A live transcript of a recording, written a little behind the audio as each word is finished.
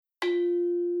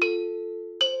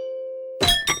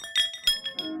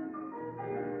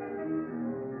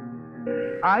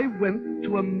I went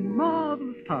to a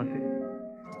marvelous party.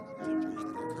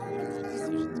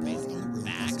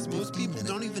 Facts. Most people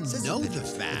don't even know the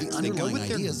facts. They go with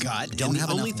their gut, and the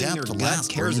only thing their gut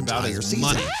cares about is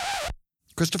money.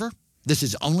 Christopher, this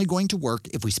is only going to work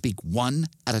if we speak one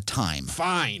at a time.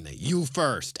 Fine. You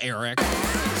first, Eric.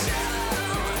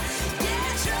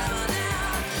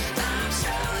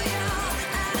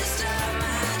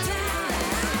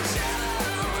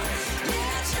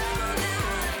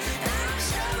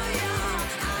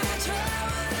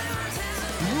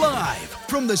 Live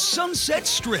from the Sunset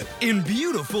Strip in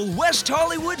beautiful West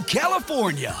Hollywood,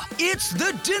 California, it's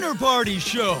The Dinner Party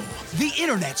Show, the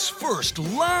internet's first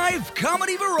live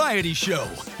comedy variety show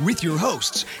with your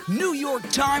hosts, New York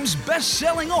Times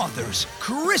best-selling authors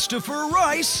Christopher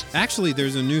Rice. Actually,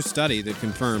 there's a new study that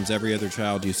confirms every other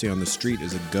child you see on the street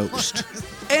is a ghost.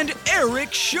 And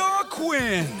Eric Shaw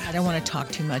Quinn. I don't want to talk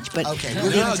too much, but... Okay,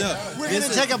 we're going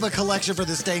to take up a collection for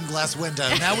the stained glass window.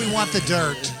 Now we want the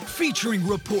dirt. Featuring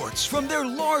reports from their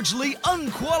largely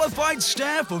unqualified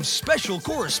staff of special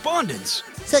correspondents.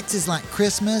 Sex is like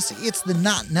Christmas. It's the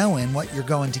not knowing what you're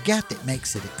going to get that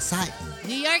makes it exciting.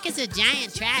 New York is a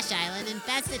giant trash island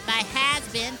infested by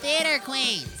has-been theater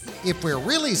queens. If we're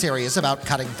really serious about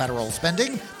cutting federal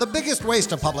spending, the biggest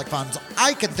waste of public funds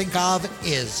I can think of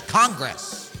is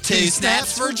Congress. 2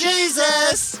 snaps for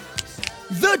Jesus!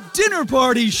 The Dinner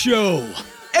Party Show.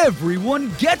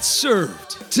 Everyone gets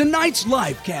served. Tonight's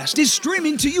live cast is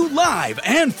streaming to you live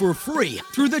and for free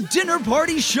through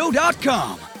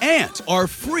thedinnerpartyshow.com and our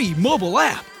free mobile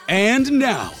app. And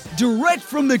now, direct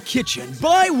from the kitchen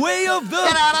by way of the...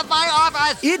 Get out of my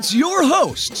office! It's your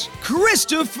hosts,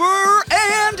 Christopher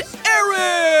and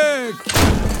Eric!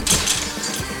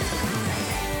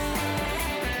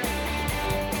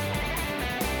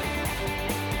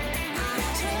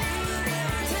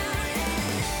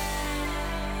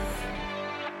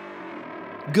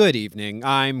 Good evening.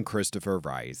 I'm Christopher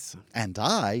Rice. And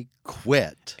I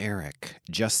quit. Eric,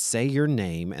 just say your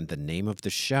name and the name of the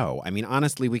show. I mean,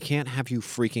 honestly, we can't have you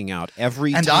freaking out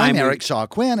every And time. I'm Eric Shaw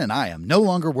Quinn, and I am no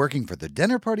longer working for the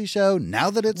Dinner Party Show now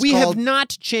that it's We called... have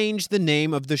not changed the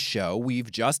name of the show.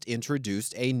 We've just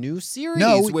introduced a new series.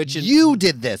 No, which you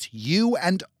did this. You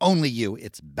and only you.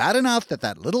 It's bad enough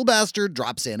that little bastard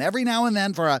drops in every now and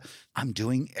then for a, I'm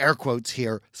doing air quotes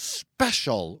here,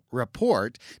 special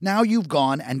report. Now you've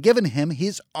gone and given him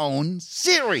his own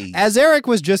series. As Eric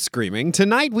was just screaming,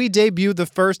 tonight we debut the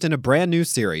first in a brand new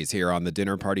series here on the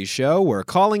Dinner Party Show. We're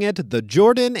calling it the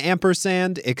Jordan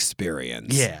Ampersand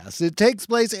Experience. Yes, it takes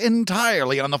place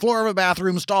entirely on the floor of a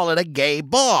bathroom stall at a gay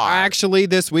bar. Actually,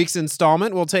 this week's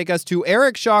installment will take us to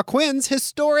Eric Shaw Quinn's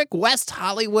historic West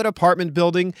Hollywood apartment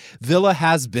building, Villa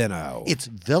Pastenso. It's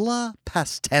Villa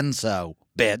Pastenso,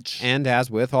 bitch. And as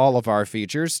with all of our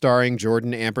features starring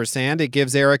Jordan Ampersand, it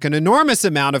gives Eric an enormous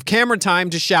amount of camera time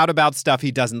to shout about stuff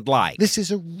he doesn't like. This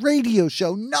is a radio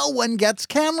show. No one gets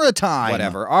camera time.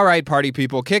 Whatever. All right, party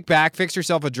people, kick back, fix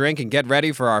yourself a drink, and get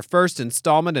ready for our first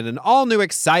installment in an all-new,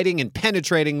 exciting, and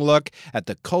penetrating look at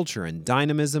the culture and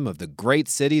dynamism of the great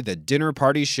city the Dinner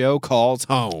Party Show calls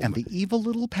home. And the evil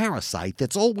little parasite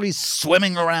that's always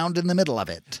swimming around in the middle of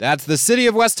it. That's the city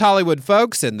of West Hollywood,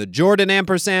 folks, and the Jordan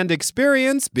Ampersand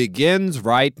Experience begins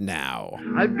right now.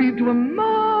 I've been to a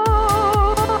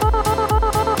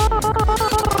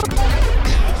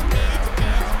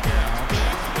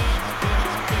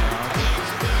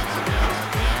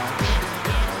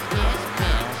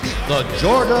The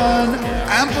Jordan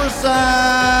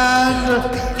Ampersand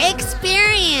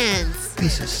Experience.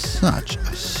 This is such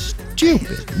a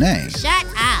stupid name. Shut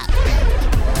up.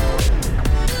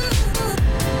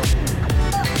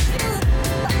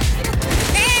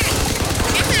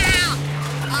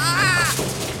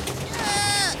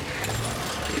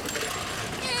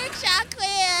 Eric Shaw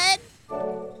Quinn.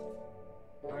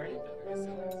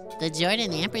 The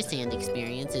Jordan Ampersand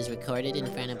Experience is recorded in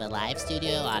front of a live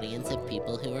studio audience of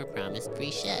people who were promised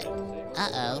free shit.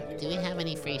 Uh-oh, do we have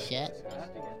any free shit?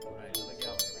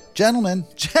 Gentlemen,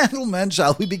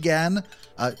 shall we begin?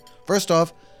 First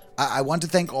off, I want to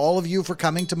thank all of you for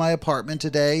coming to my apartment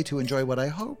today to enjoy what I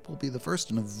hope will be the first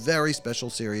in a very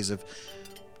special series of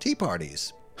tea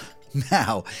parties.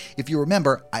 Now, if you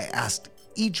remember, I asked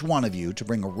each one of you to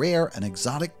bring a rare and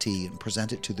exotic tea and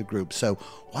present it to the group, so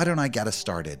why don't I get us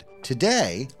started?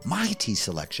 Today, my tea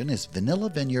selection is Vanilla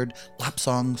Vineyard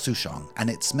Lapsang Souchong, and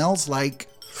it smells like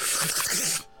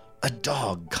A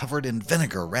dog covered in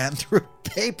vinegar ran through a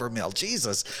paper mill.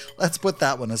 Jesus. Let's put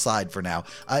that one aside for now.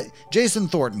 Jason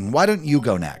Thornton, why don't you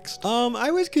go next? I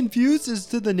was confused as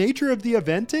to the nature of the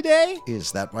event today.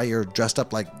 Is that why you're dressed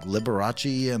up like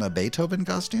Liberace in a Beethoven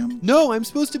costume? No, I'm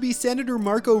supposed to be Senator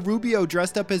Marco Rubio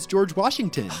dressed up as George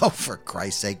Washington. Oh, for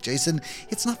Christ's sake, Jason.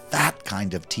 It's not that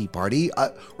kind of tea party.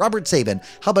 Robert Sabin,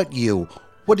 how about you?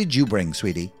 What did you bring,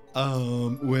 sweetie?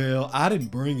 Well, I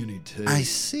didn't bring any tea. I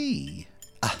see.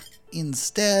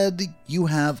 Instead, you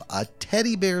have a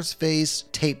teddy bear's face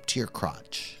taped to your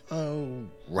crotch. Oh,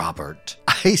 Robert.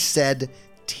 I said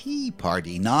tea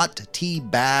party, not tea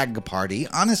bag party.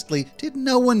 Honestly, did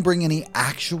no one bring any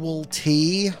actual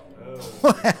tea?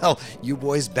 Well, you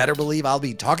boys better believe I'll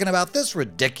be talking about this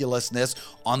ridiculousness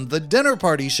on the Dinner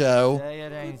Party Show.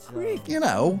 You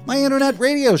know, my internet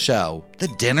radio show. The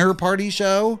Dinner Party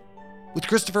Show with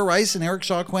Christopher Rice and Eric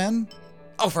Shaw Quinn.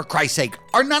 Oh, for Christ's sake,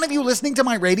 are none of you listening to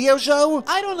my radio show?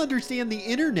 I don't understand the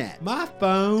internet. My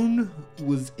phone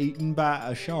was eaten by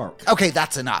a shark. Okay,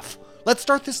 that's enough. Let's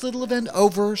start this little event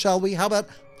over, shall we? How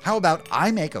about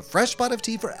I make a fresh pot of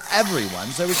tea for everyone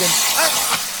so we can...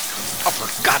 Oh,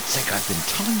 for God's sake, I've been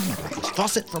telling you about this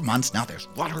faucet for months now. There's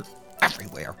water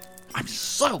everywhere. I'm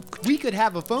soaked. We could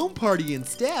have a phone party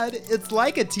instead. It's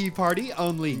like a tea party,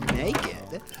 only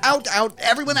naked. Out,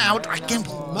 everyone out. I can't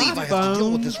believe I have to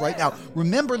deal with this right now.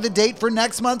 Remember, the date for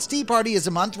next month's tea party is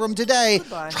a month from today.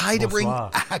 Goodbye. Try to bring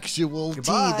actual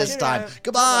tea this time.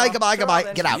 Goodbye.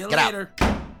 Get out.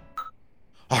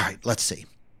 All right, let's see.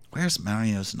 Where's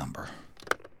Mario's number?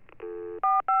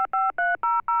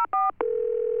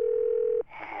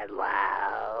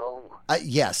 Hello?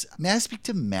 Yes. May I speak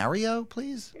to Mario,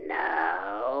 please?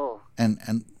 No.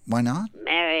 And why not?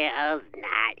 Mario's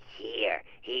not here.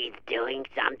 He's doing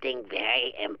something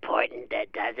very important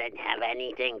that doesn't have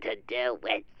anything to do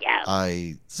with you.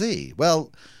 I see.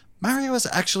 Well, Mario is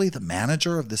actually the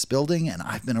manager of this building, and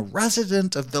I've been a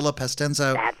resident of Villa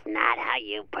Pastenso. That's not how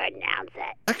you pronounce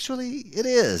it. Actually, it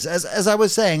is. As I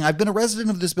was saying, I've been a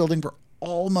resident of this building for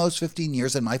almost 15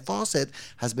 years, and my faucet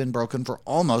has been broken for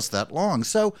almost that long.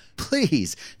 So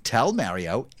please tell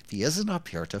Mario, if he isn't up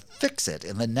here, to fix it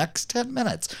in the next 10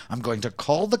 minutes. I'm going to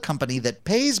call the company that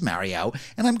pays Mario,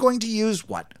 and I'm going to use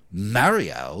what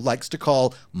Mario likes to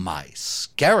call my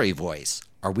scary voice.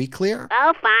 Are we clear?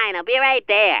 Oh, fine. I'll be right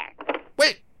there.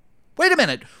 Wait a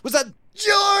minute. Was that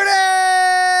Jordan?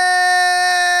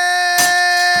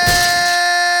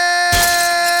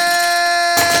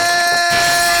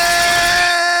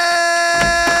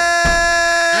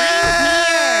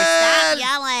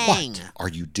 What are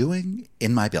you doing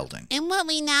in my building? In what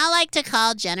we now like to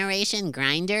call Generation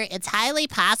Grinder, it's highly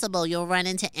possible you'll run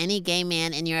into any gay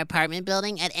man in your apartment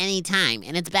building at any time,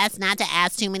 and it's best not to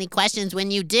ask too many questions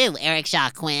when you do, Eric Shaw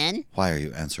Quinn. Why are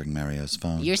you answering Mario's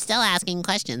phone? You're still asking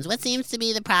questions. What seems to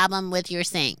be the problem with your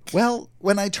sink? Well,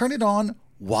 when I turn it on,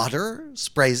 water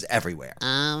sprays everywhere.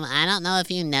 I don't know if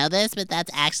you know this, but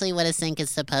that's actually what a sink is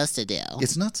supposed to do.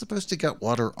 It's not supposed to get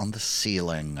water on the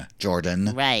ceiling,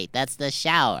 Jordan. Right, that's the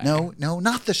shower. No,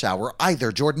 not the shower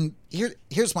either, Jordan.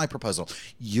 Here's my proposal.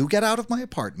 You get out of my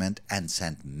apartment and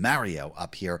send Mario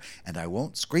up here, and I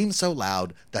won't scream so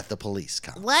loud that the police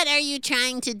come. What are you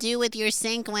trying to do with your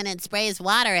sink when it sprays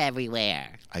water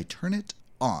everywhere? I turn it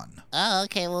on. Oh,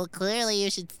 okay. Well, clearly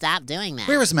you should stop doing that.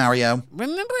 Where is Mario?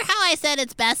 Remember how I said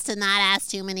it's best to not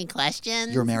ask too many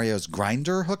questions? You're Mario's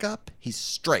grinder hookup? He's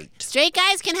straight. Straight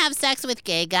guys can have sex with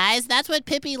gay guys. That's what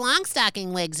Pippi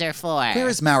Longstocking wigs are for. Where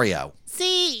is Mario?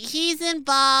 See, he's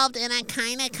involved in a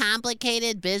kind of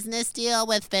complicated business deal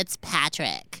with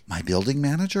Fitzpatrick. My building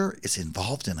manager is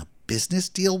involved in a business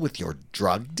deal with your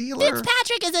drug dealer?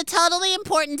 Fitzpatrick is a totally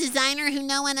important designer who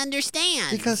no one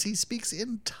understands. Because he speaks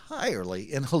entirely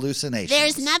in hallucinations.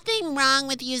 There's nothing wrong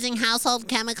with using household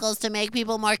chemicals to make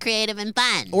people more creative and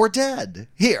fun. Or dead.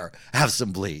 Here, have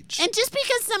some bleach. And just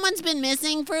because someone's been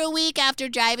missing for a week after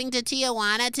driving to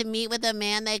Tijuana to meet with a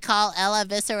man they call El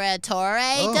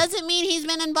Evisceratore doesn't mean he's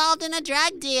been involved in a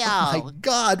drug deal. Oh my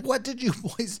God, what did you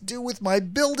boys do with my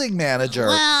building manager?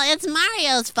 Well, it's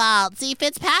Mario's fault. See,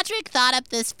 Fitzpatrick thought up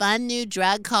this fun new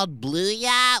drug called Blue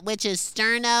Yacht, which is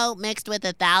sterno mixed with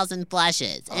 1,000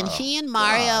 flushes. And he and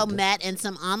Mario met in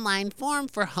some online forum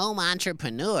for home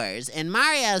entrepreneurs. And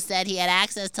Mario said he had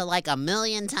access to like 1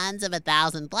 million tons of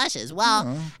 1,000 flushes.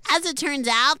 Well, as it turns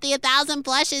out, the 1,000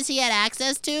 flushes he had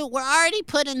access to were already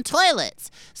put in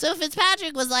toilets. So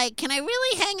Fitzpatrick was like, can I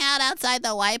really hang out outside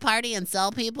the white party and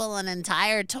sell people an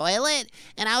entire toilet?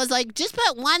 And I was like, just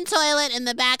put one toilet in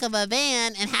the back of a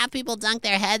van and have people dunk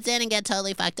their heads heads in and get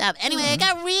totally fucked up. Anyway, it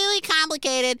got really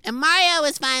complicated, and Mario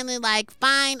was finally like,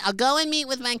 fine, I'll go and meet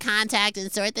with my contact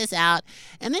and sort this out.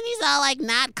 And then he's all like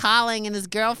not calling, and his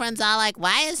girlfriend's all like,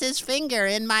 why is his finger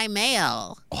in my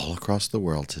mail? All across the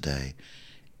world today,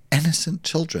 innocent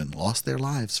children lost their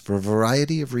lives for a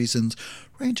variety of reasons,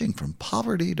 ranging from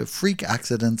poverty to freak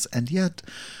accidents, and yet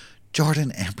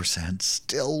Jordan Ampersand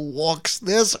still walks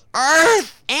this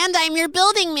earth. And I'm your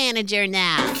building manager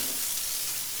now.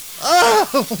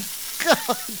 Oh,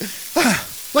 God.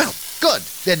 Well, good.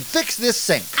 Then fix this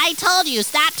sink. I told you,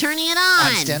 stop turning it on.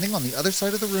 I'm standing on the other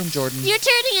side of the room, Jordan. You're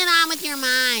turning it on with your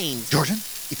mind. Jordan,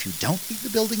 if you don't leave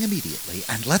the building immediately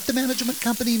and let the management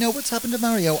company know what's happened to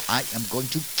Mario, I am going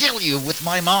to kill you with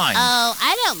my mind. Oh,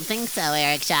 I don't think so,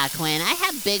 Eric Shaw Quinn. I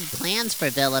have big plans for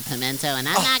Villa Pastenso, and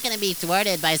I'm not going to be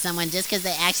thwarted by someone just because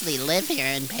they actually live here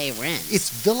and pay rent.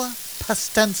 It's Villa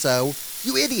Pastenso,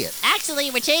 you idiot.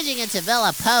 Actually, we're changing it to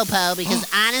Villa Popo because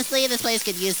honestly, this place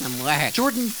could use some work.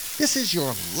 Jordan, this is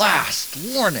your last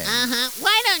warning.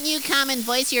 Why don't you come and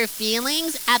voice your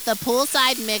feelings at the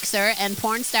poolside mixer and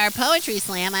porn star poetry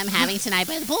slam I'm having tonight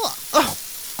by the pool? Oh,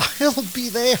 I'll be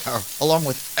there, along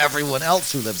with everyone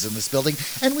else who lives in this building,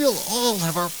 and we'll all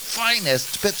have our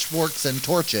finest pitchforks and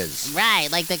torches. Right,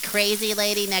 like the crazy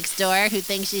lady next door who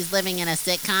thinks she's living in a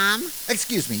sitcom.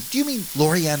 Excuse me, do you mean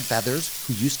Lori Ann Feathers,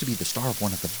 who used to be the star of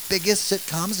one of the biggest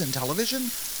sitcoms in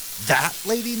television? That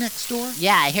lady next door?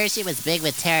 Yeah, I hear she was big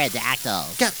with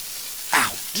pterodactyls. Get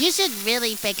out. You should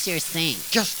really fix your sink.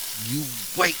 Just you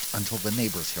wait until the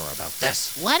neighbors hear about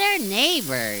this. What are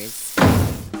neighbors?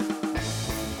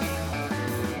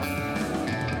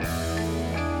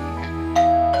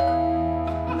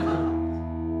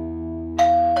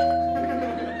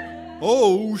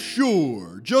 Oh,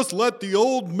 sure. Just let the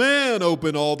old man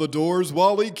open all the doors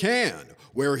while he can.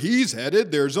 Where he's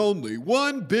headed, there's only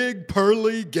one big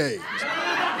pearly gate.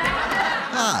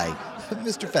 Hi,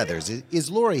 Mr. Feathers.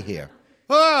 Is Lori here?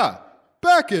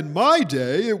 Back in my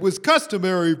day, it was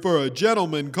customary for a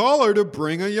gentleman caller to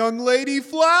bring a young lady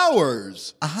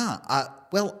flowers.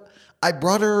 Well, I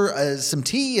brought her some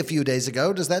tea a few days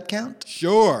ago. Does that count?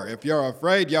 Sure, if you're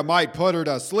afraid you might put her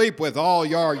to sleep with all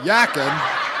your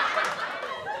yakking.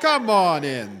 Come on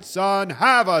in, son.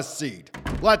 Have a seat.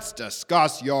 Let's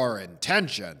discuss your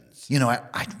intentions. You know,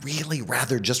 I'd really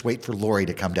rather just wait for Lori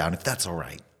to come down, if that's all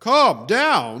right. Calm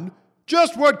down?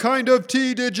 Just what kind of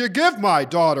tea did you give my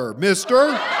daughter,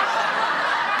 mister?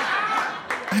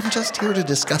 I'm just here to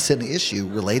discuss an issue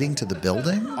relating to the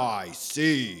building. I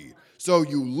see. So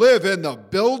you live in the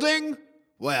building?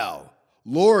 Well,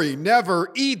 Lori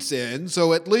never eats in,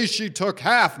 so at least she took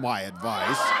half my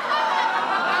advice.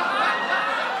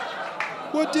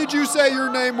 What did you say your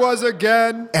name was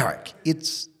again? Eric.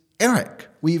 It's Eric.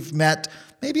 We've met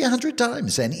maybe 100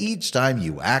 times, and each time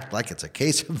you act like it's a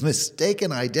case of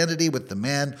mistaken identity with the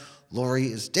man Lori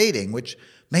is dating, which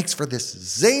makes for this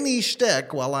zany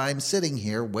shtick while I'm sitting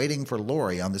here waiting for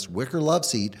Lori on this wicker love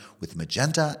seat with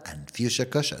magenta and fuchsia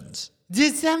cushions.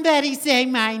 Did somebody say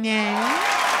my name?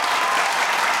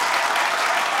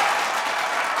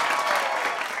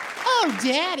 Oh,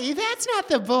 Daddy, that's not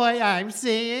the boy I'm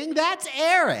seeing. That's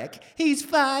Eric. He's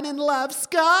fun and loves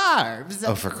scarves.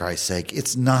 Oh, for Christ's sake,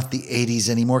 it's not the 80s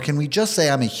anymore. Can we just say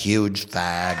I'm a huge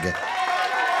fag?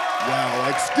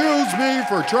 Well, excuse me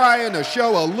for trying to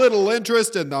show a little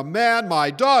interest in the man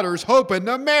my daughter's hoping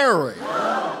to marry.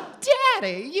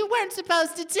 Daddy, you weren't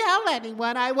supposed to tell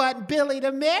anyone I want Billy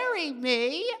to marry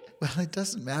me. Well, it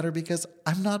doesn't matter because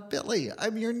I'm not Billy.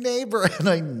 I'm your neighbor, and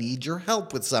I need your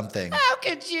help with something. How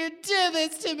could you do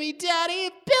this to me, Daddy?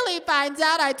 If Billy finds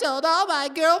out I told all my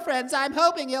girlfriends I'm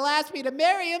hoping he'll ask me to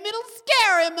marry him, it'll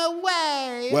scare him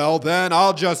away. Well, then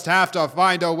I'll just have to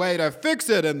find a way to fix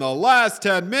it in the last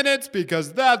 10 minutes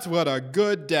because that's what a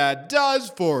good dad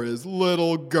does for his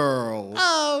little girl.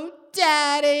 Oh,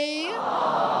 Daddy.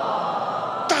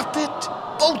 Stop it!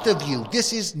 Both of you,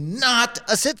 this is not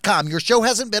a sitcom. Your show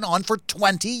hasn't been on for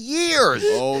 20 years.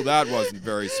 Oh, that wasn't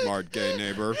very smart, gay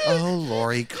neighbor. Oh,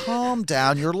 Lori, calm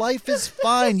down. Your life is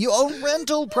fine. You own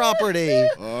rental property.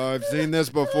 I've seen this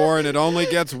before, and it only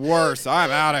gets worse. I'm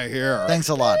out of here. Thanks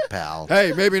a lot, pal.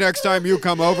 Hey, maybe next time you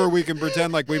come over, we can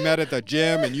pretend like we met at the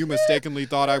gym and you mistakenly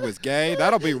thought I was gay.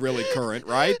 That'll be really current,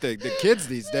 right? The kids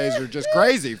these days are just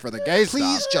crazy for the gay stuff.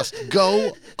 Please just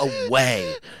go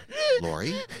away.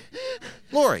 Lori?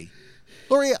 Lori,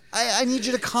 I need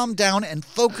you to calm down and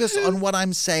focus on what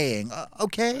I'm saying,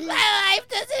 okay? My life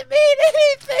doesn't mean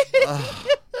anything.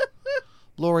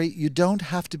 Lori, you don't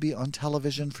have to be on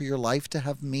television for your life to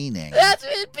have meaning. That's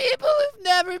when people who've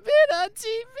never been on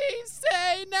TV,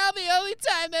 say. Now the only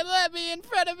time they let me in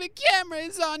front of a camera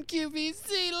is on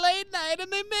QVC late night,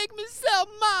 and they make me sell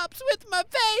mops with my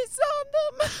face on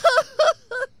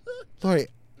them.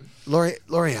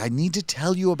 Lori, I need to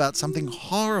tell you about something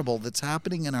horrible that's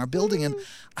happening in our building, and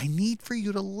I need for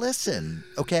you to listen,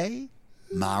 okay?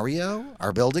 Mario,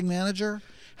 our building manager,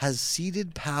 has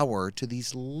ceded power to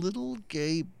these little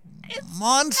gay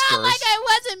monsters. Not like I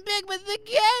wasn't big with the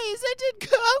gays. I did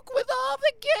coke with all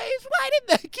the gays. Why did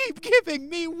they keep giving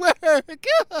me work?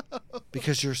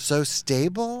 Because you're so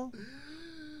stable?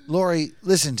 Lori,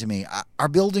 listen to me. Our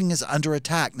building is under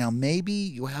attack. Now, maybe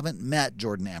you haven't met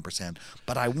Jordan Ampersand,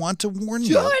 but I want to warn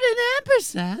you. Jordan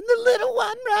Ampersand, the little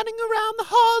one running around the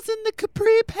halls in the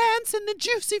capri pants and the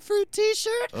juicy fruit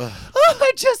t-shirt. Oh,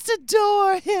 I just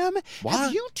adore him. What?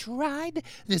 Have you tried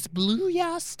this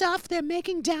Bluya stuff they're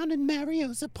making down in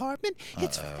Mario's apartment?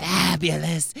 It's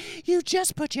fabulous. You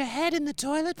just put your head in the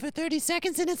toilet for 30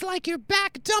 seconds and it's like you're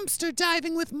back dumpster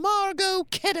diving with Margot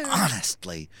Kidder.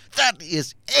 Honestly, that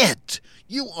is it.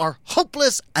 You are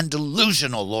hopeless and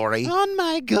delusional, Lori. On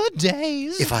my good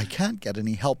days. If I can't get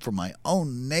any help from my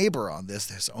own neighbor on this,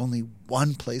 there's only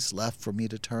one place left for me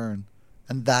to turn,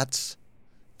 and that's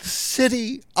the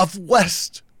city of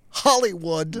West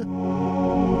Hollywood. Girl.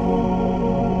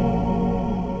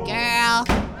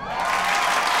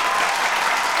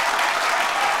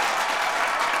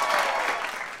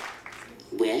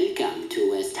 Welcome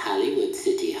to West Hollywood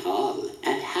City Hall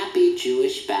and happy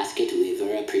Jewish Basket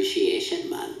Weaver Appreciation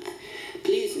Month.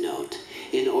 Please note,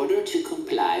 in order to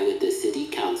comply with the City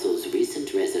Council's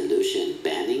recent resolution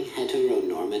banning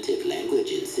heteronormative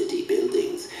language in city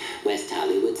buildings, West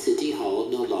Hollywood City Hall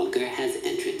no longer has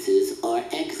entrances or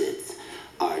exits.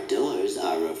 Our doors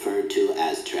are referred to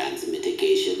as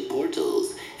transmitigation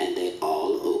portals, and they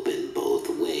all open both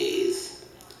ways.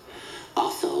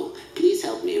 Also, please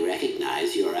help me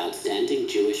recognize your outstanding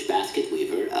Jewish basket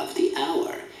weaver of the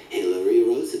hour, Hillary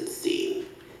Rosenstein.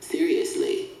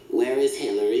 Seriously, where is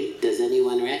Hillary? Does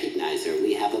anyone recognize her?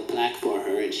 We have a plaque for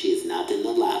her and she is not in the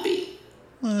lobby.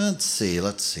 Let's see.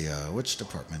 Which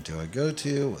department do I go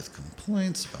to with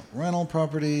complaints about rental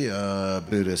property?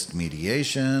 Buddhist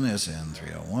mediation is in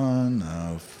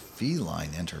 301. Feline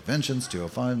interventions,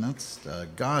 205. That's,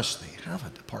 gosh, they have a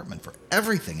department for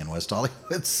everything in West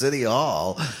Hollywood City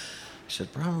Hall. I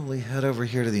should probably head over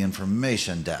here to the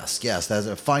information desk. Yes,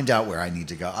 find out where I need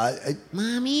to go.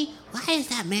 Mommy, why is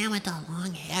that man with the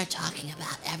long hair talking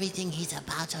about everything he's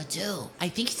about to do? I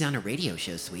think he's on a radio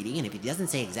show, sweetie, and if he doesn't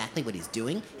say exactly what he's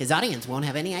doing, his audience won't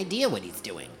have any idea what he's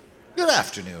doing. Good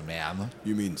afternoon, ma'am.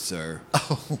 You mean sir?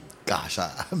 Oh, gosh,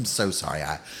 I'm so sorry.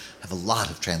 I have a lot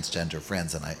of transgender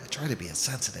friends, and I try to be as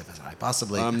sensitive as I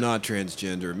possibly... I'm not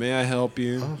transgender. May I help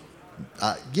you?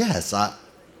 Yes, I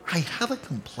have a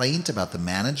complaint about the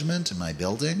management in my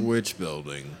building. Which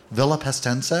building? Villa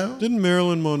Pastenso. Didn't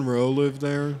Marilyn Monroe live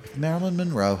there? If Marilyn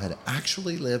Monroe had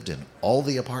actually lived in all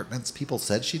the apartments people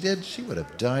said she did, she would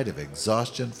have died of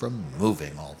exhaustion from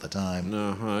moving all the time.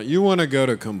 You want to go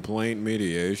to complaint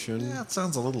mediation? Yeah, it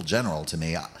sounds a little general to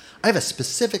me. I have a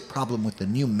specific problem with the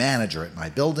new manager at my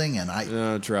building,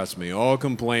 and trust me, all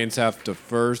complaints have to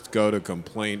first go to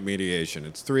complaint mediation.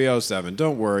 It's 307.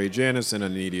 Don't worry, Janice and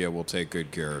Anidia will take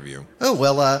good care of you. Oh,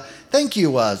 well, thank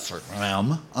you, sir,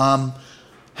 ma'am.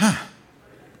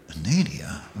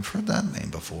 Anidia, I've heard that name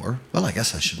before. Well, I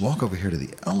guess I should walk over here to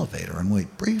the elevator and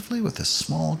wait briefly with a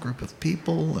small group of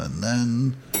people, and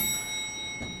then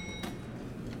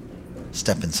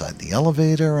step inside the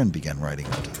elevator and begin riding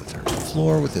up to the third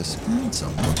floor with this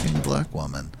handsome-looking black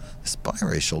woman, this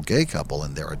biracial gay couple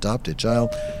and their adopted child,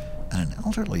 and an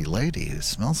elderly lady who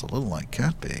smells a little like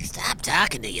cat pee. Stop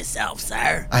talking to yourself,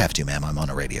 sir. I have to, ma'am. I'm on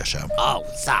a radio show. Oh,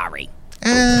 sorry.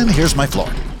 And here's my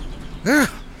floor.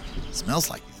 Smells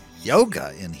like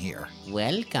yoga in here.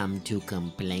 Welcome to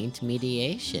complaint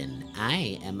mediation.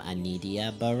 I am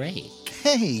Anidia Barake.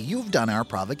 Hey, you've done our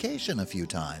provocation a few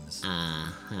times.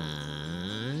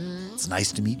 It's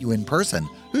nice to meet you in person.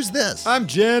 Who's this? I'm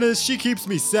Janice. She keeps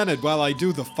me centered while I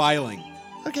do the filing.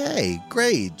 Okay,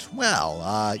 great.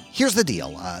 Well, here's the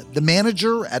deal. The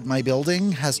manager at my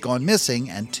building has gone missing,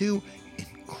 and two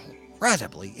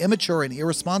incredibly immature and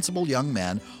irresponsible young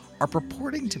men are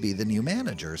purporting to be the new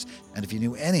managers. And if you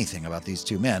knew anything about these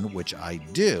two men, which I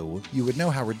do, you would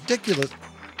know how ridiculous...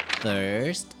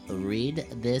 First, read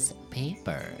this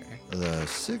paper. The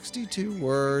 62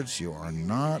 words you are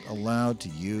not allowed to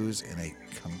use in a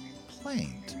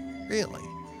complaint. Really?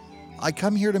 I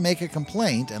come here to make a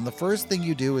complaint, and the first thing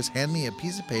you do is hand me a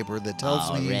piece of paper that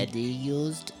tells me... Already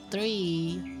used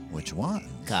 3. Which one?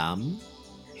 Come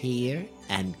here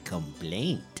and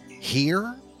complaint.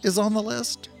 Here? is on the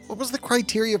list? What was the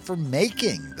criteria for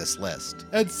making this list?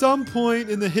 At some point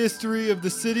in the history of the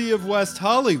city of West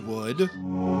Hollywood,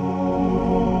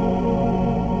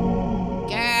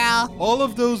 Girl. all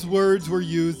of those words were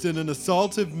used in an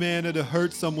assaultive manner to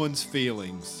hurt someone's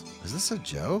feelings. Is this a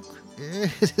joke?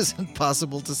 It isn't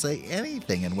possible to say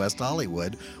anything in West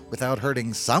Hollywood without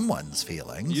hurting someone's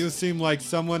feelings. You seem like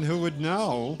someone who would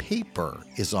know. Paper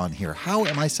is on here. How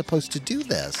am I supposed to do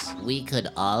this? We could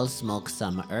all smoke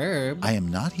some herb. I am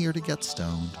not here to get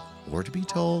stoned or to be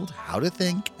told how to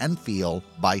think and feel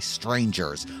by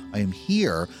strangers. I am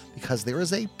here because there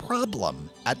is a problem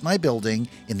at my building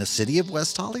in the city of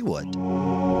West Hollywood.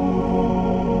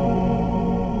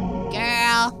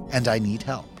 Girl. And I need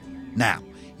help. Now,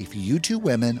 if you two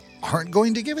women aren't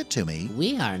going to give it to me,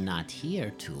 We are not here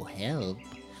to help.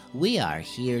 We are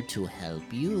here to help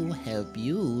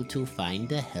you to find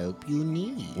the help you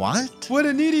need. what? What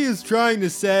Anita is trying to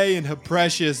say in her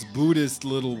precious Buddhist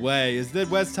little way is that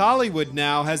West Hollywood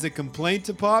now has a complaint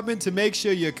department to make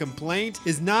sure your complaint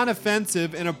is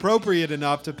non-offensive and appropriate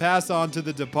enough to pass on to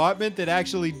the department that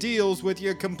actually deals with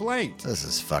your complaint. This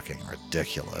is fucking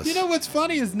ridiculous. You know what's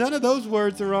funny is none of those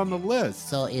words are on the list.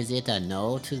 So is it a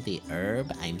no to the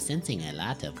herb? I'm sensing a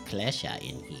lot of klesha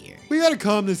in here. We gotta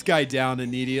calm this guy down,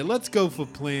 Anita. Let's go for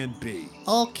plan B.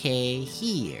 Okay,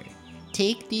 here.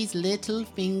 Take these little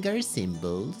finger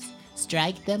symbols,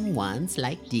 strike them once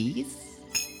like these,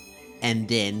 and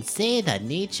then say the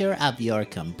nature of your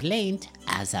complaint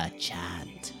as a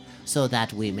chant, so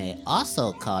that we may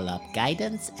also call up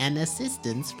guidance and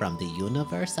assistance from the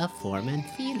universe of form and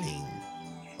feeling.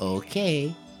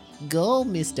 Okay, go,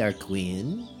 Mr.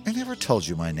 Quinn. I never told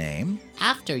you my name.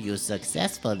 After you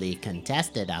successfully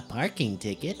contested a parking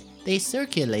ticket, they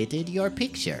circulated your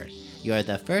picture. You're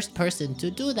the first person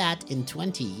to do that in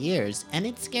 20 years, and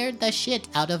it scared the shit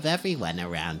out of everyone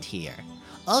around here.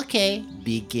 Okay,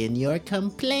 begin your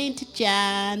complaint,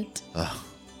 chant. Oh,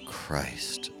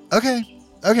 Christ. Okay.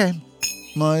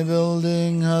 My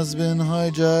building has been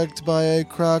hijacked by a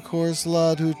crack horse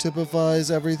lad who typifies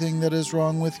everything that is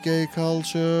wrong with gay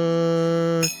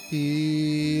culture.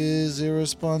 He is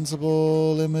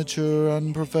irresponsible, immature,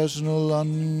 unprofessional,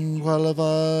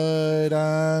 unqualified,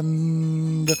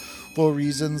 and for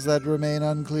reasons that remain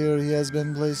unclear, he has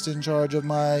been placed in charge of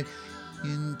my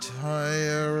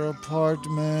entire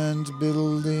apartment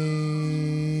building.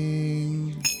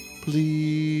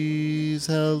 Please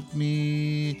help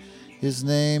me. His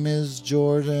name is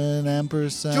Jordan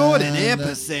Ampersand. Jordan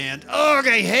Ampersand? Ugh,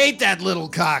 I hate that little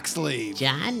cocksleeve.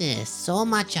 Janice, so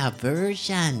much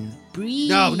aversion. Breathe.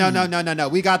 No.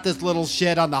 We got this little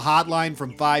shit on the hotline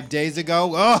from 5 days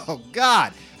ago. Oh,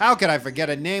 God. How could I forget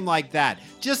a name like that?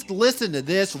 Just listen to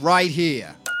this right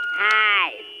here.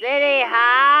 Hi, City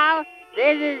Hall.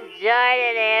 This is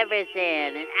Jordan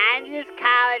Ampersand, and I'm just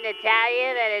calling to tell you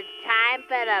that it's time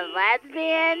for the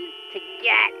lesbians to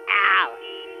get out.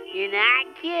 You're not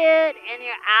cute, and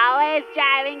you're always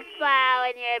driving slow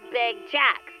in your big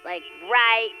trucks, like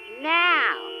right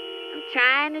now. I'm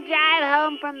trying to drive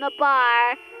home from the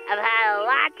bar. I've had a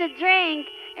lot to drink,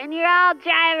 and you're all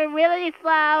driving really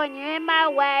slow, and you're in my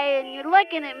way, and you're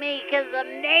looking at me because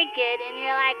I'm naked, and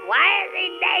you're like, why is he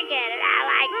naked? And I'm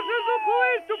like, this is the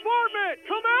police department!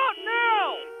 Come out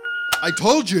now! I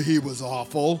told you he was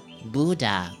awful.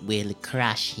 Buddha will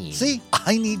crush him. See,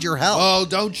 I need your help. Oh,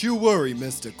 don't you worry,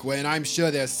 Mr. Quinn. I'm sure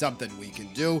there's something we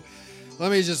can do. Let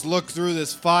me just look through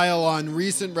this file on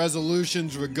recent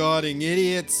resolutions regarding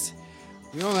idiots.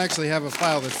 We don't actually have a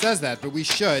file that says that, but we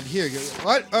should. Here,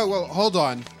 what? Oh, well, hold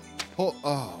on.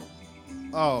 Oh,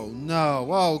 no.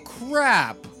 Oh,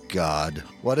 crap. God,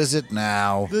 what is it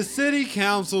now? The city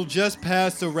council just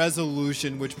passed a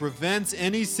resolution which prevents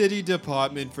any city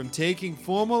department from taking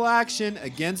formal action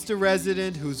against a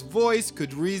resident whose voice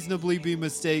could reasonably be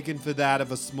mistaken for that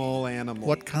of a small animal.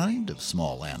 What kind of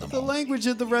small animal? The language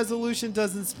of the resolution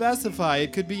doesn't specify.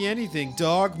 It could be anything.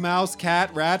 Dog, mouse,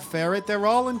 cat, rat, ferret, they're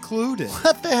all included.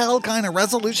 What the hell kind of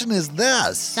resolution is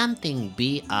this? Something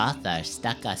B. Arthur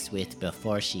stuck us with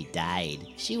before she died.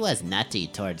 She was nutty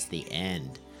towards the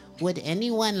end. Would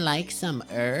anyone like some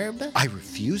herb? I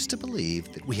refuse to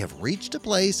believe that we have reached a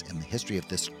place in the history of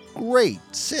this great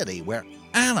city where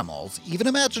animals, even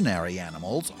imaginary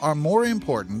animals, are more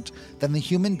important than the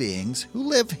human beings who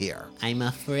live here. I'm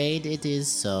afraid it is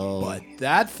so. But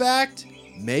that fact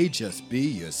may just be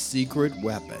your secret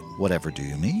weapon. Whatever do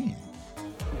you mean?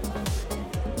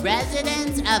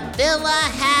 Residents of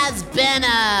Villa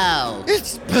Pastenso.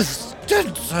 It's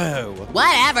Pastenso!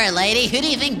 Whatever, lady. Who do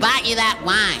you think bought you that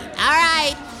wine? All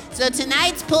right, So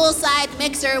tonight's poolside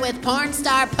mixer with porn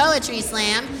star poetry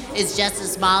slam is just a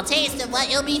small taste of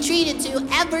what you'll be treated to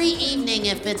every evening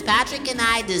if Fitzpatrick and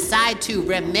I decide to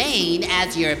remain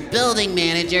as your building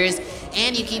managers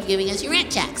and you keep giving us your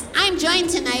rent checks. I'm joined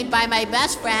tonight by my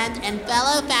best friend and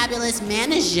fellow fabulous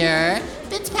manager,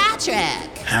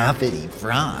 Fitzpatrick. Hoppity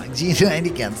frogs, unite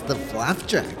against the fluff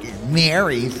truck, and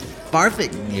Mary's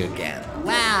barfing me again.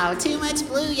 Wow, too much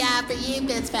booyah for you,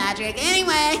 Fitzpatrick.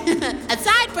 Anyway,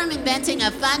 aside from inventing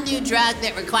a fun new drug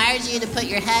that requires you to put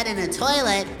your head in a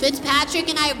toilet, Fitzpatrick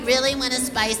and I really want to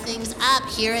spice things up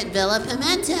here at Villa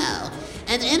Pastenso.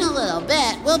 And in a little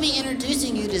bit, we'll be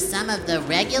introducing you to some of the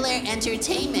regular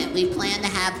entertainment we plan to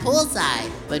have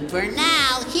poolside. But for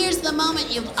now, here's the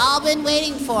moment you've all been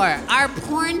waiting for, our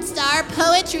porn star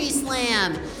poetry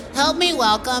slam. Help me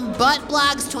welcome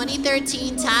ButtBlog's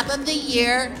 2013 Top of the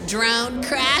Year Drone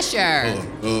Crasher.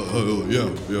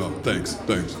 Yeah, thanks.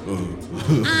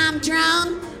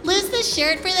 Drone, lose the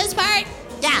shirt for this part?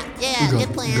 Yeah,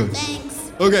 good plan,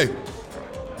 thanks. Okay,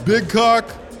 big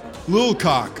cock, little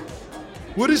cock.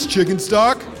 What is chicken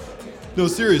stock? No,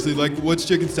 seriously, like, what's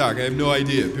chicken stock? I have no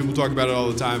idea. People talk about it all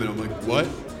the time, and I'm like, what?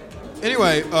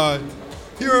 Anyway,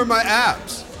 here are my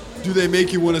apps. Do they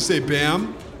make you want to say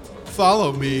bam?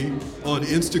 Follow me on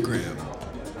Instagram.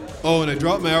 Oh, and I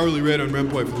dropped my hourly rate on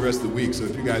rent point for the rest of the week, so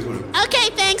if you guys want to... Okay,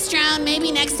 thanks, Drone.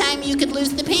 Maybe next time you could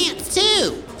lose the pants,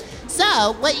 too.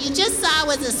 So, what you just saw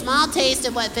was a small taste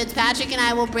of what Fitzpatrick and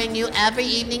I will bring you every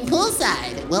evening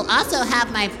poolside. We'll also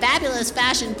have my fabulous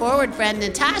fashion-forward friend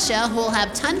Natasha, who will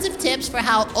have tons of tips for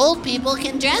how old people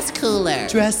can dress cooler.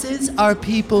 Dresses are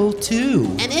people,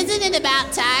 too. And isn't it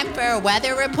about time for a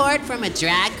weather report from a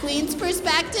drag queen's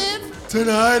perspective?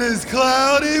 Tonight is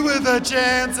cloudy with a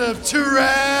chance of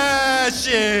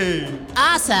trashing.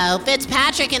 Also,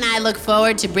 Fitzpatrick and I look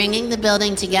forward to bringing the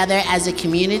building together as a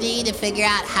community to figure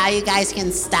out how you guys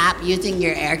can stop using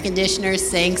your air conditioners,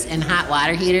 sinks, and hot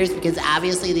water heaters, because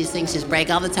obviously these things just break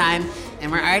all the time,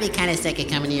 and we're already kind of sick of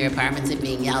coming to your apartments and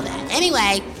being yelled at.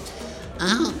 Anyway,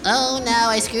 oh no,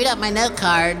 I screwed up my note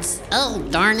cards. Oh,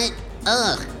 darn it.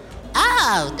 Ugh.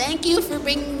 Oh, thank you for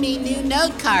bringing me new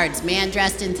note cards. Man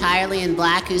dressed entirely in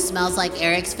black who smells like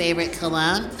Eric's favorite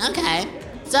cologne. Okay.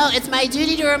 So it's my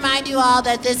duty to remind you all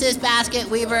that this is Basket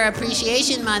Weaver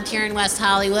Appreciation Month here in West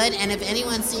Hollywood, and if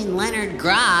anyone's seen Leonard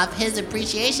Groff, his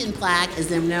appreciation plaque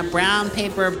is in a brown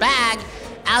paper bag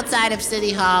outside of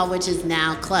City Hall, which is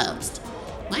now closed.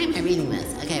 Why am I reading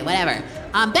this? Okay, whatever.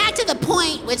 Back to the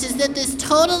point, which is that this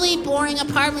totally boring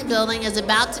apartment building is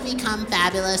about to become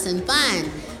fabulous and fun.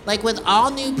 Like with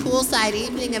all new poolside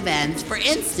evening events, for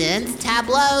instance,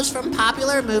 tableaus from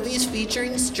popular movies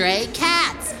featuring stray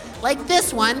cats, like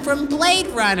this one from Blade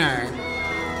Runner.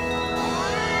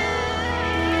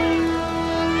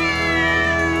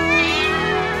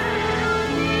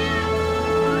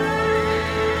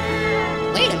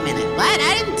 Wait a minute, what?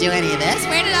 I didn't do any of this.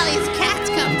 Where did all these cats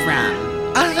come from?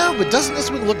 I don't know, but doesn't this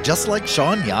one look just like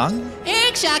Sean Young?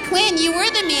 Eric Shaw Quinn, you were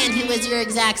the man who was your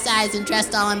exact size and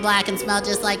dressed all in black and smelled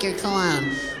just like your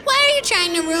cologne. Why are you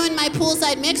trying to ruin my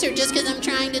poolside mixer just because I'm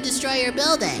trying to destroy your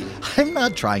building? I'm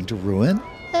not trying to ruin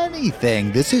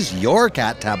anything. This is your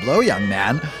cat tableau, young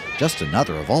man. Just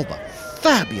another of all the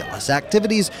fabulous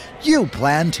activities you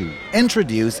plan to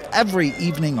introduce every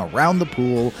evening around the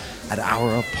pool at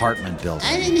our apartment building.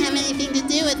 I didn't have anything to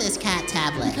do with this cat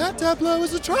tablet. Cat tableau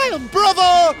is a triumph,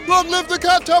 brother! Long live the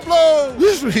cat tableau!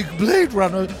 This week, Blade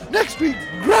Runner. Next week,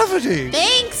 Gravity.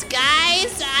 Thanks,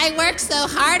 guys. I worked so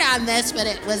hard on this, but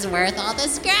it was worth all the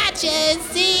scratches.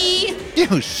 See?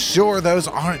 You sure those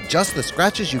aren't just the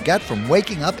scratches you get from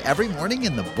waking up every morning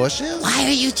in the bushes? Why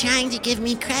are you trying to give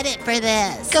me credit for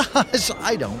this? Gosh,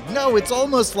 I don't know. It's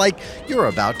almost like you're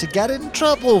about to get in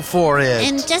trouble for it.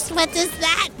 And just what does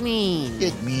that mean?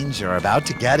 It means you're about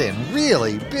to get in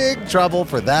really big trouble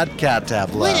for that cat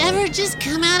tableau. Whatever, just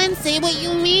come out and say what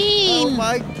you mean. Oh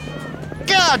my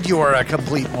God, you are a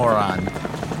complete moron.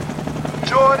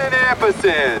 Jordan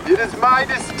Ampersand, it is my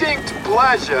distinct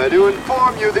pleasure to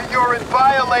inform you that you're in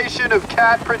violation of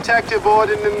Cat Protective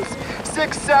Ordinance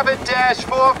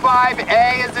 67-45A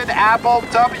as in apple,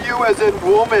 W as in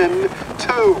woman,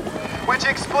 2, which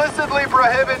explicitly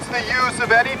prohibits the use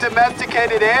of any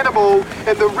domesticated animal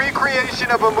in the recreation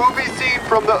of a movie scene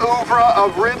from the oeuvre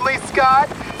of Ridley Scott,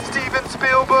 Steven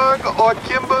Spielberg, or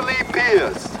Kimberly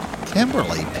Pierce.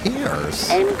 Kimberly Pierce?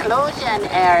 Inclusion,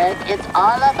 Eric. It's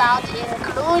all about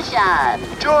inclusion.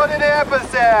 Jordan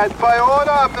Ampersand, by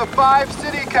order of the 5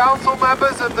 city council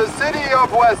members of the city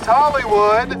of West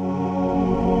Hollywood.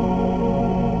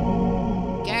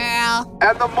 Girl, girl.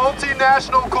 And the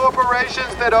multinational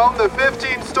corporations that own the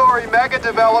 15-story mega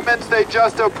developments they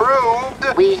just approved.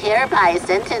 We hereby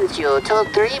sentence you to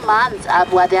 3 months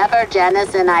of whatever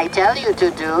Janice and I tell you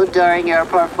to do during your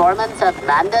performance of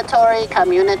mandatory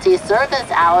community service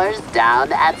hours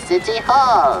down at City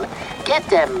Hall. Get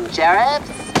them, sheriffs.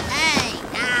 Hey,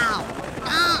 ow.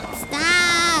 Don't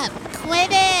stop.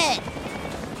 Quit it.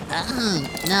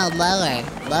 No, lower.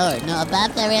 No,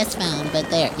 above the wrist phone, but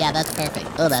there. Yeah, that's perfect.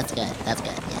 Oh, that's good.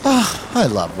 Yeah. I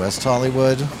love West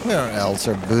Hollywood. Where else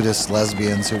are Buddhist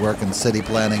lesbians who work in city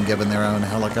planning given their own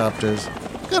helicopters?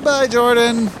 Goodbye,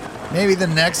 Jordan. Maybe the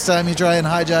next time you try and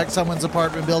hijack someone's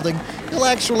apartment building, you'll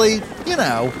actually,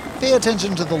 pay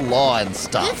attention to the law and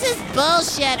stuff. This is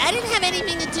bullshit. I didn't have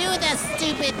anything to do with that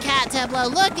stupid cat tableau.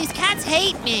 Look, these cats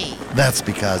hate me. That's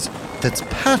because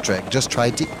Fitzpatrick just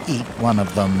tried to eat one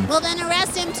of them. Well, then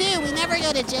arrest him too. We never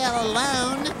go to jail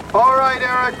alone. All right,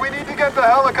 Eric, we need to get the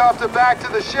helicopter back to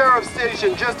the sheriff's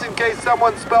station just in case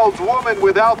someone spells woman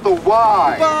without the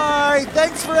Y. Bye!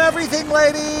 Thanks for everything,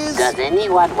 ladies! Does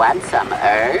anyone want some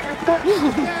herb?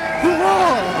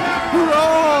 Hurrah!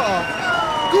 Hurrah!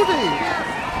 Goody!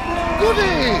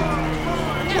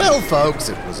 Well, folks,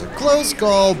 it was a close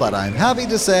call, but I'm happy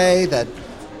to say that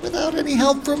without any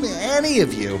help from any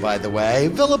of you, by the way,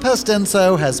 Villa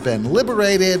Pastenso has been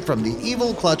liberated from the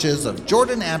evil clutches of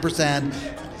Jordan Ampersand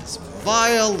and his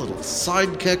vile little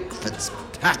sidekick,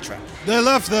 Fitzpatrick. They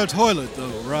left their toilet,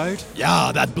 though, right?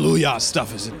 Yeah, that Bluya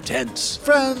stuff is intense.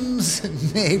 Friends,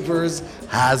 neighbors,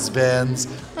 has-beens,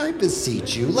 I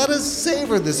beseech you, let us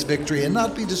savor this victory and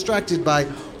not be distracted by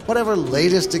whatever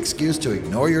latest excuse to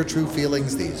ignore your true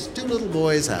feelings these two little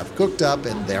boys have cooked up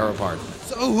in their apartment.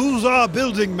 So who's our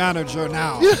building manager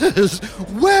now? Yes,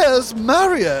 where's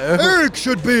Mario? Eric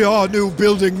should be our new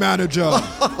building manager.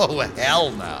 Oh, hell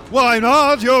no. Why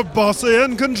not? You're bossy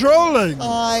and controlling.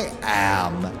 I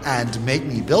am. And make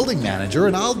me building manager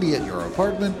and I'll be at your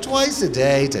apartment twice a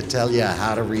day to tell you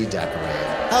how to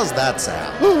redecorate. How's that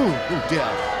sound? Oh dear.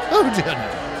 No.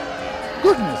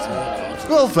 Goodness me.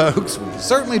 Well, folks, we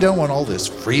certainly don't want all this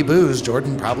free booze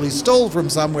Jordan probably stole from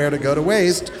somewhere to go to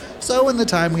waste. So in the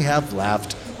time we have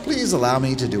left, please allow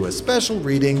me to do a special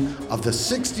reading of the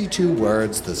 62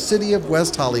 words the city of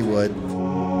West Hollywood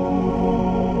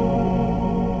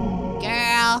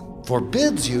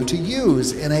forbids you to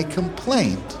use in a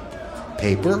complaint.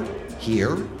 Paper,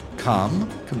 here, come,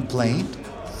 complaint,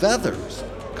 feathers,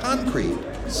 concrete,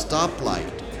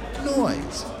 stoplight,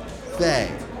 noise,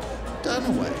 they,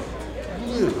 Dunaway,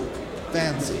 blue,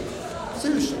 fancy,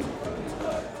 sushi.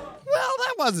 Well,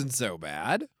 that wasn't so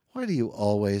bad. Why do you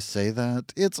always say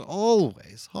that? It's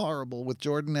always horrible with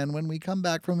Jordan, and when we come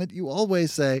back from it, you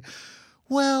always say,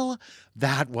 well,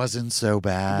 that wasn't so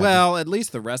bad. Well, at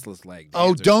least the restless leg.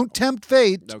 Oh, don't tempt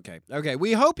fate. Okay.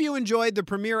 We hope you enjoyed the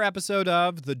premiere episode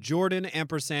of The Jordan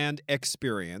Ampersand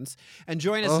Experience. And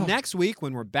join us next week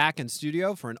when we're back in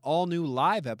studio for an all-new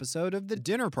live episode of The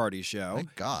Dinner Party Show.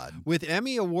 Thank God. With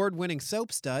Emmy Award-winning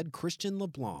soap stud Christian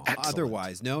LeBlanc, Excellent.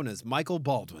 Otherwise known as Michael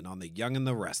Baldwin on The Young and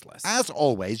the Restless. As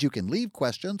always, you can leave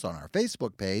questions on our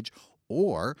Facebook page,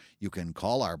 or you can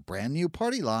call our brand new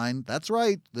party line. That's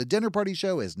right, the Dinner Party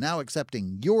Show is now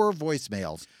accepting your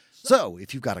voicemails. So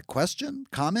if you've got a question,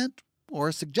 comment, or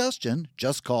a suggestion,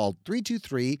 just call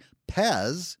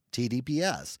 323-PEZ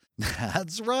TDPS.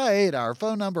 That's right, our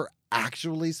phone number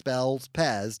actually spells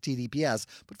PEZ TDPS.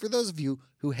 But for those of you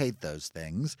who hate those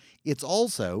things, it's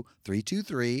also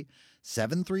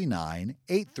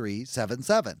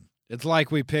 323-739-8377. It's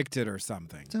like we picked it or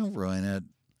something. Don't ruin it.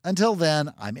 Until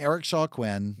then, I'm Eric Shaw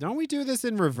Quinn. Don't we do this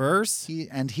in reverse?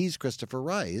 He's Christopher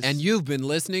Rice. And you've been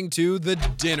listening to The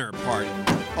Dinner Party.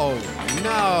 Oh,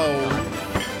 no.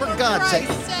 For God's sake.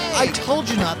 I told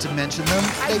you not to mention them.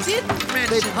 I didn't mention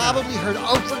They probably heard.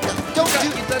 Oh, for God. Don't do.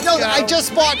 No, I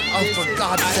just bought. Oh, for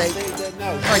God's sake.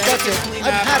 All right, that's it.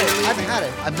 I've had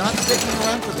it. I'm not sticking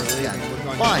around for this again.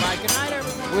 Fine. Good night,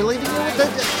 everyone. We're leaving you with the.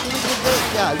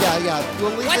 Yeah.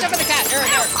 We'll leave Watch out for the cat. Eric.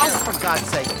 Oh, for God's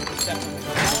sake.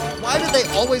 Why do they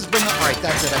always bring up? All right,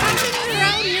 that's it. I'm leaving. You're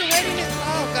out here waiting.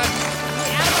 Oh, God.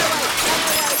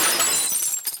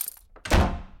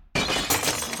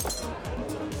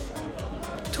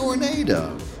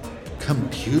 Tornado,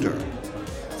 computer,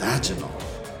 vaginal,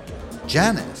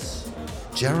 Janice,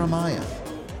 Jeremiah,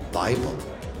 Bible,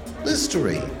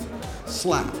 Listerine,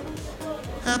 slap,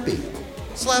 happy,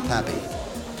 slap happy,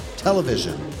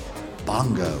 television,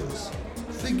 bongos,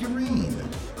 figurine,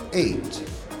 8,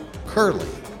 curly,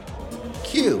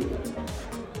 Q,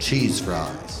 cheese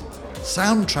fries,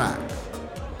 soundtrack,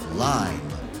 lime,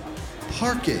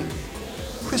 parking,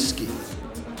 Krisky,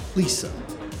 Lisa,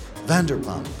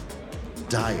 Vanderpump,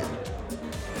 diet,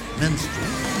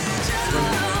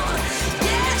 minstrel.